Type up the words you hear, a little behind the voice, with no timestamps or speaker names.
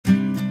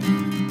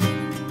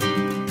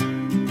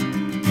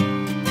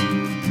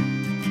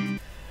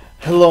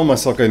Hello, my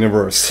soccer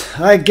universe.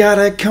 I got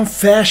a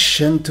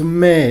confession to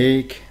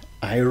make.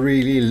 I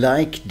really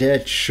like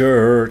that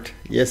shirt.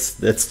 Yes,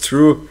 that's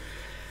true.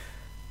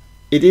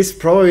 It is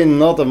probably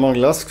not among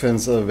LASK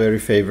fans a very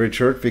favorite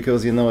shirt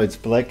because it's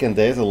black and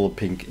there's a little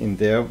pink in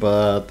there.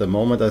 But the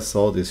moment I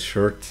saw this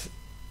shirt,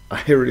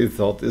 I really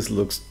thought this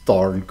looks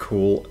darn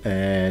cool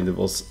and it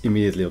was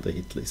immediately on the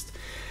hit list.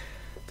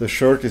 The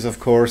shirt is, of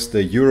course,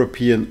 the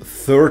European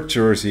third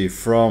jersey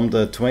from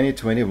the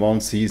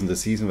 2021 season, the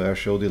season where I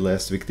showed you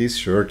last week this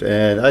shirt,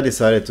 and I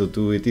decided to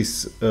do it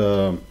this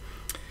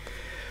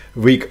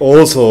week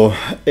also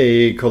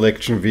a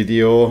collection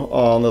video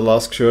on the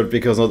LASK shirt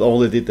because not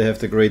only did they have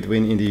the great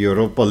win in the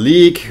Europa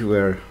League,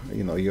 where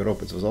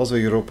Europe, it was also a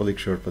Europa League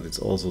shirt, but it's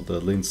also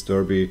the Linz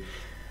Derby.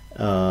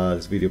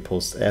 This video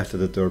posts after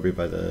the Derby.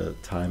 By the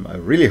time, I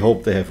really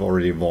hope they have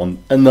already won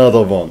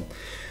another one.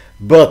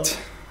 But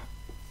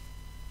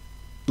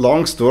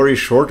long story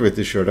short with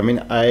this shirt,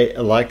 I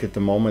liked it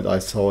the moment I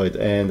saw it,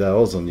 and I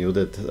also knew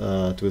that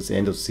towards the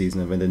end of the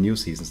season and when the new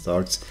season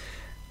starts,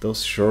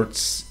 those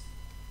shirts,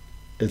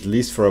 at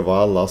least for a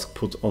while, LASK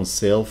put on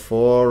sale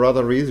for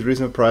rather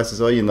reasonable prices,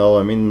 or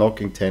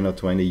knocking 10 or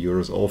 20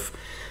 euros off.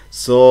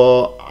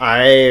 So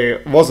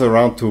I was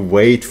around to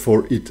wait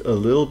for it a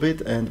little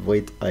bit, and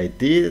wait I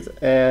did,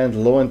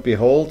 and lo and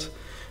behold,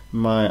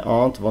 my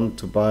aunt wanted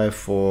to buy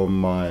for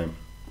my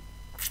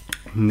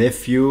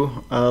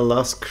nephew a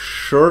LASK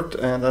shirt,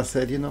 and I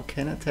said,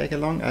 can I tag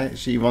along?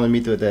 She wanted me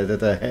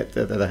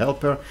that I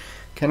help her.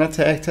 Can I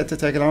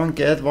tag along,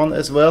 get one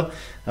as well?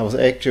 I was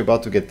actually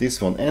about to get this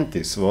one and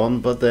this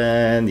one, but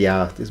then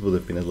this would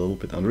have been a little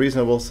bit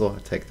unreasonable, so I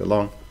tagged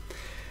along.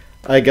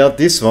 I got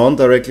this one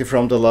directly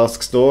from the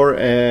LASK store,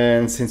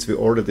 and since we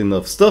ordered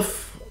enough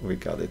stuff, we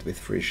got it with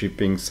free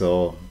shipping,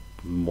 so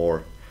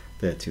more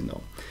that you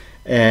know.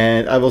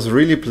 And I was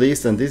really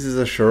pleased, and this is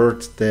a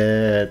shirt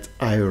that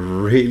I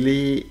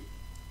really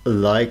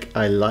like.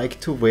 I like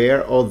to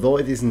wear, although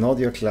it is not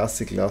your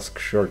classic LASK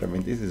shirt.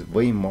 This is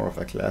way more of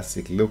a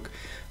classic look,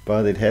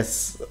 but it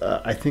has,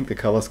 I think the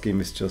color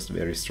scheme is just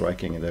very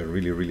striking, and I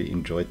really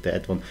enjoyed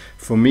that one.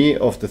 For me,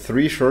 of the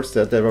three shirts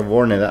that were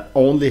worn, and I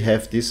only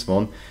have this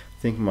one, I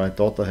think my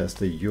daughter has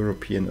the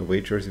European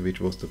away jersey,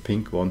 which was the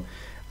pink one.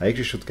 I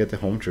actually should get the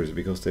home jersey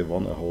because they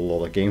won a whole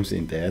lot of games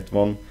in that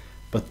one.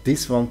 But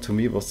this one to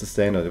me was the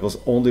standard. It was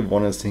only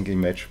won in a single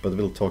match, but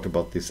we'll talk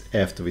about this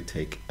after we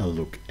take a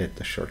look at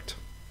the shirt.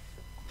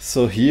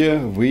 So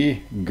here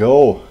we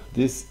go.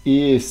 This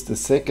is the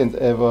second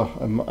ever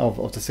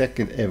of the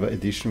second ever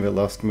edition where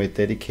LASK made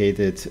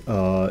dedicated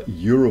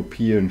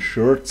European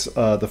shirts.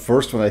 The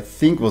first one I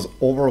think was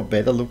overall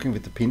better looking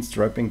with the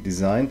pinstriping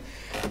design.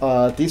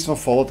 This one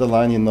followed the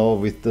line,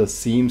 with the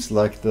seams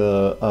like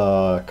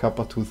the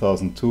Kappa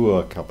 2002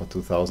 or Kappa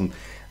 2000,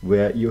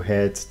 where you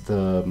had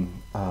the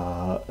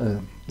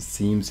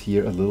seams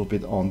here a little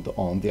bit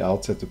on the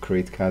outside to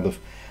create kind of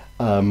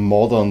a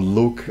modern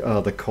look.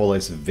 The collar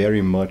is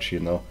very much,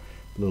 a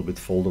little bit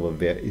fold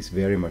over, is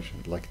very much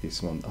like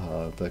this one,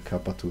 the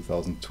Kappa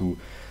 2002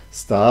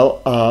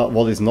 style.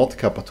 What is not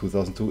Kappa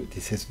 2002,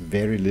 this has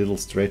very little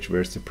stretch,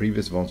 whereas the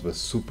previous ones were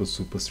super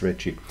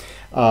stretchy.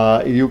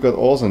 You got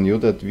also knew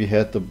that we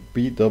had the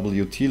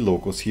BWT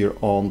logos here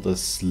on the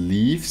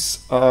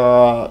sleeves,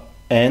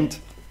 and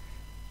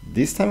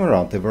this time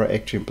around they were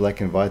actually in black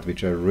and white,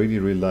 which I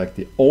really like.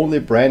 The only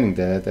branding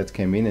that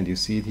came in, and you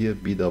see it here,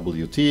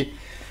 BWT.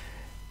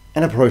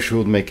 And I probably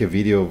should make a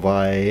video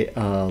why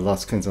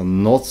LASK fans are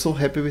not so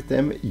happy with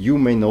them. You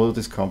may know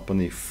this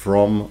company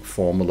from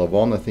Formula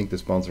One. I think they're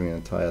sponsoring an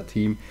entire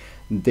team.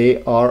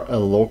 They are a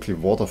local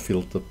water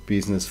filter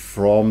business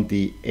from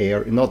the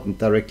air, not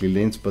directly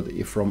Linz, but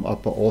from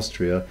Upper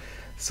Austria.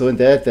 So in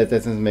that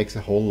makes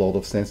a whole lot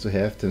of sense to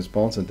have them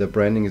sponsored. Their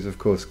branding is of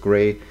course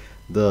gray,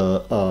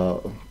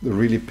 the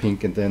really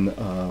pink, and then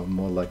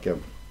more like a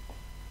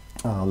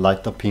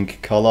lighter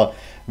pink color,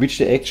 which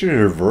they actually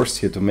reversed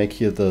here to make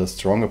here the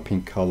stronger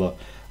pink color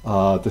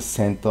the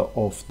center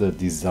of the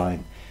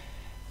design.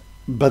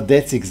 But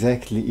that's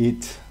exactly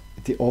it,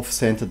 the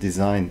off-center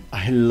design.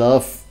 I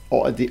love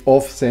the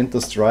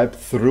off-center stripe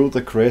through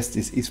the crest.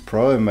 Is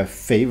probably my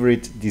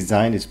favorite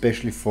design,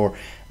 especially for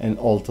an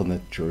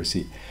alternate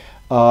jersey.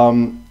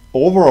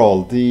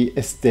 Overall, the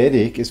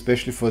aesthetic,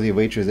 especially for the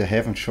away jersey, I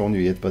haven't shown you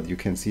yet, but you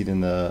can see it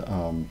in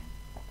the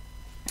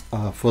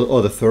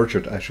the third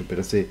shirt, I should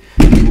better say,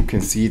 you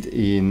can see it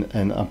in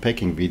an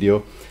unpacking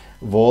video,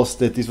 was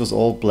that this was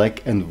all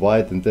black and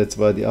white, and that's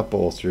why the Upper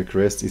Austria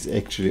crest is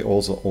actually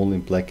also only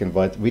in black and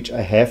white, which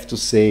I have to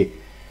say,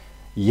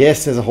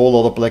 yes, there's a whole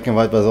lot of black and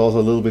white, but there's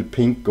also a little bit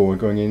pink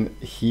going in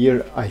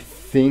here. I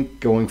think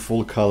going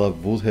full color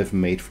would have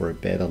made for a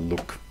better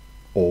look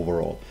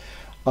overall.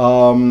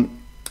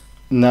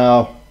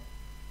 Now,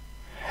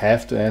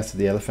 have to answer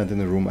the elephant in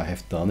the room. I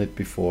have done it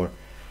before.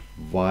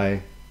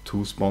 Why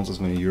two sponsors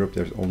when in Europe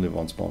there's only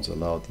one sponsor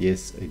allowed?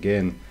 Yes,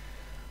 again,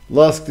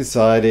 LASK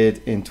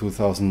decided in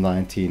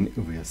 2019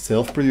 we are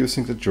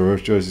self-producing the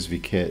jerseys.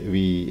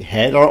 We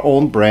had our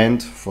own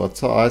brand,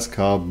 Forza LASK,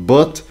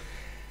 but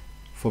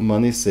for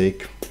money's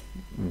sake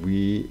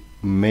we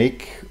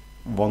make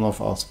one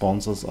of our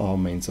sponsors, our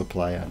main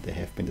supplier, and they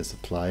have been the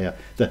supplier.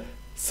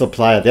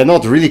 They're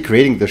not really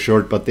creating the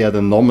shirt, but they are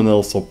the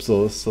nominal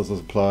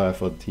supplier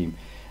for the team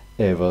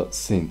ever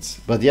since.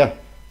 But yeah,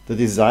 the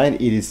design,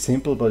 it is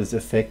simple, but it's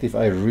effective.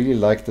 I really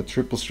like the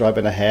triple stripe,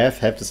 and I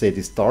have to say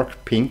this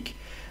dark pink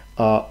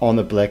on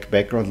a black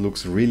background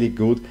looks really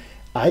good.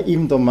 I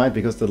even don't mind,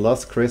 because the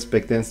last crest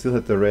back then still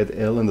had the red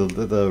L and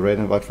the red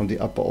and white from the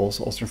upper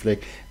Austrian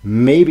flag.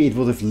 Maybe it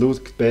would have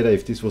looked better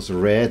if this was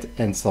red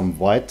and some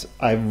white.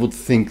 I would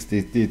think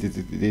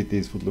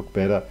this would look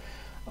better.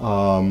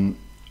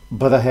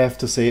 But I have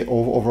to say,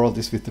 overall,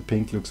 this with the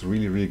pink looks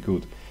really, really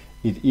good.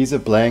 It is a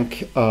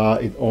blank.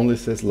 It only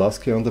says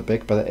LASK on the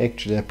back, but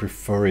I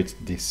prefer it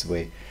this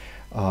way.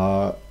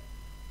 I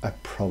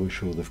probably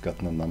should have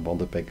gotten a number on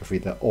the back of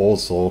it.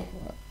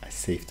 I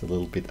saved a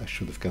little bit. I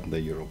should have gotten the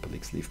Europa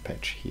League sleeve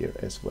patch here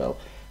as well,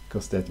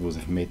 because that would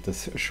have made the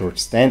shirt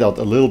stand out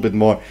a little bit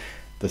more.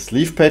 The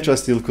sleeve patch I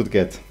still could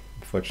get.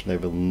 Unfortunately, I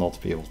will not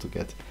be able to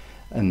get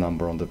a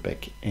number on the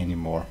back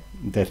anymore.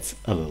 That's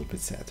a little bit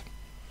sad.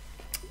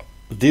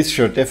 This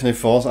shirt definitely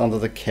falls under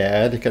the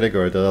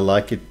category that I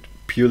like it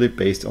purely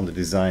based on the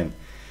design,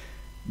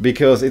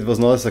 because it was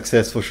not a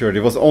successful shirt.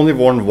 It was only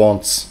worn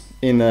once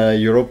in a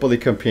Europa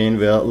League campaign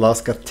where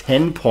LASK got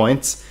 10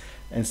 points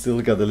and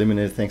still got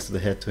eliminated thanks to the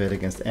head-to-head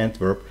against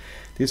Antwerp.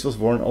 This was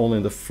worn only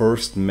in the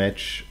first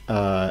match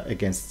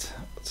against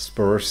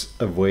Spurs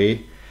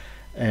away,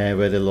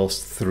 where they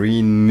lost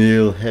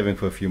 3-0, having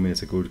for a few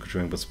minutes a good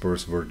showing, but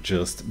Spurs were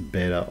just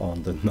better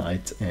on the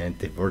night and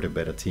they were the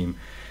better team.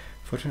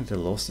 Fortunately,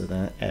 they lost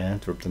at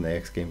Antwerp the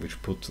next game,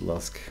 which put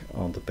LASK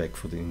on the back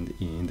foot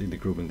in the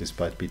group, and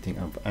despite beating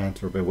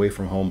Antwerp away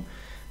from home,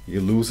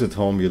 you lose at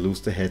home, you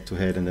lose the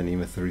head-to-head, and then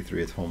even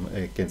 3-3 at home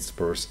against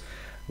Spurs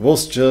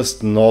was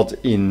just not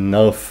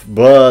enough.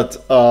 But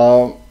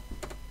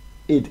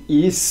it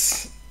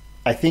is,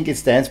 I think it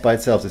stands by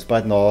itself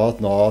despite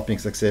not being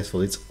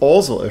successful. It's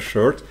also a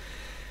shirt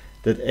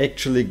that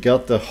actually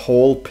got the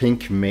whole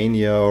pink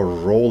mania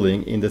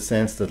rolling, in the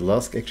sense that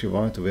LASK actually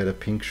wanted to wear the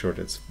pink shirt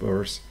at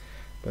Spurs,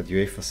 but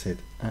UEFA said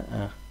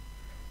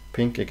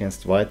pink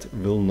against white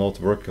will not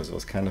work, because it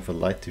was kind of a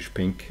lightish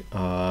pink.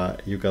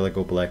 You gotta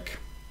go black.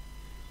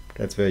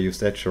 That's where I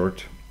used that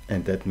shirt,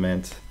 and that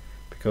meant,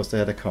 because they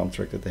had a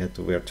contract that they had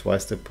to wear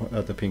twice the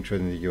pink shirt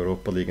in the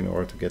Europa League in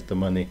order to get the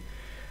money,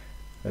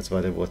 that's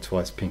why they wore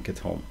twice pink at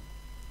home.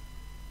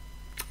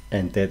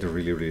 And that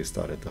really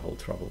started the whole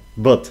trouble.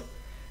 But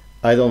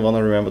I don't want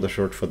to remember the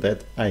shirt for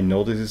that. I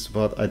know this is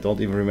bad. I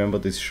don't even remember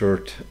this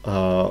shirt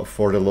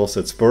for the loss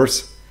at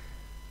Spurs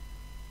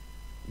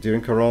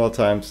during Corona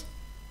times.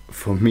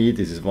 For me,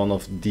 this is one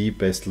of the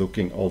best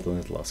looking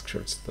alternate LASK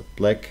shirts. The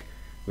black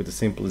with a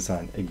simple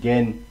design.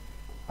 Again,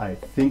 I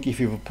think if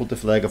you would put the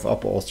flag of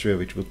Upper Austria,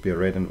 which would be a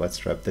red and white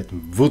stripe, that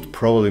would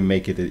probably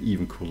make it an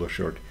even cooler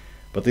shirt.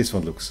 But this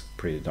one looks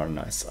pretty darn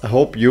nice. I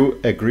hope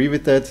you agree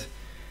with that.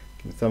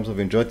 Give a thumbs up if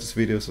you enjoyed this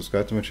video,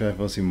 subscribe to my channel if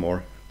you want to see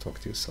more. Talk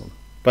to you soon.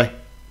 Bye.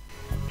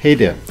 Hey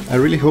there, I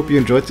really hope you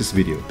enjoyed this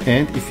video,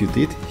 and if you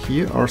did,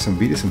 here are some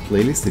videos and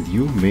playlists that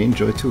you may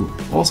enjoy too.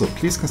 Also,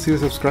 please consider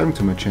subscribing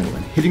to my channel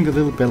and hitting the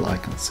little bell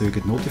icon so you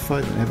get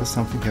notified whenever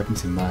something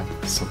happens in my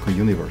soccer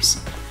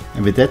universe.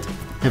 And with that,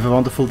 have a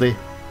wonderful day.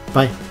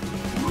 Bye.